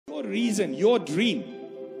your reason, your dream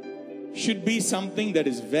should be something that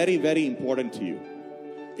is very, very important to you.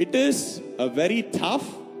 It is a very tough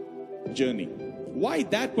journey. Why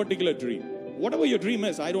that particular dream? Whatever your dream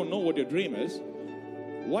is, I don't know what your dream is.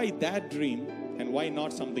 Why that dream and why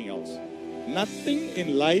not something else? Nothing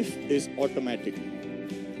in life is automatic.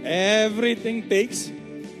 Everything takes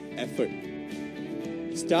effort.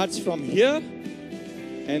 It starts from here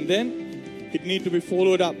and then it needs to be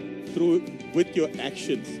followed up through with your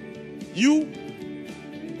actions. You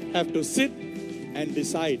have to sit and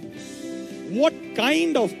decide what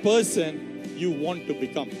kind of person you want to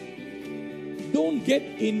become. Don't get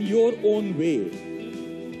in your own way.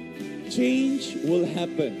 Change will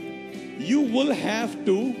happen. You will have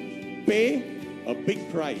to pay a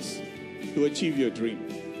big price to achieve your dream.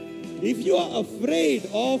 If you are afraid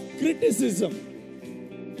of criticism,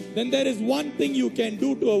 then there is one thing you can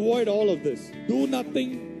do to avoid all of this. Do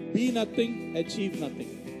nothing, be nothing, achieve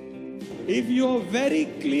nothing. If you are very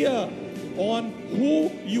clear on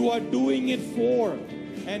who you are doing it for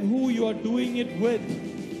and who you are doing it with,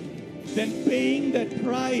 then paying that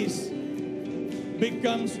price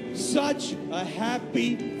becomes such a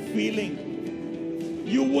happy feeling.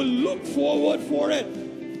 You will look forward for it.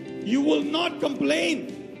 You will not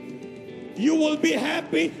complain. You will be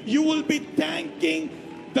happy. You will be thanking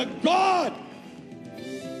the God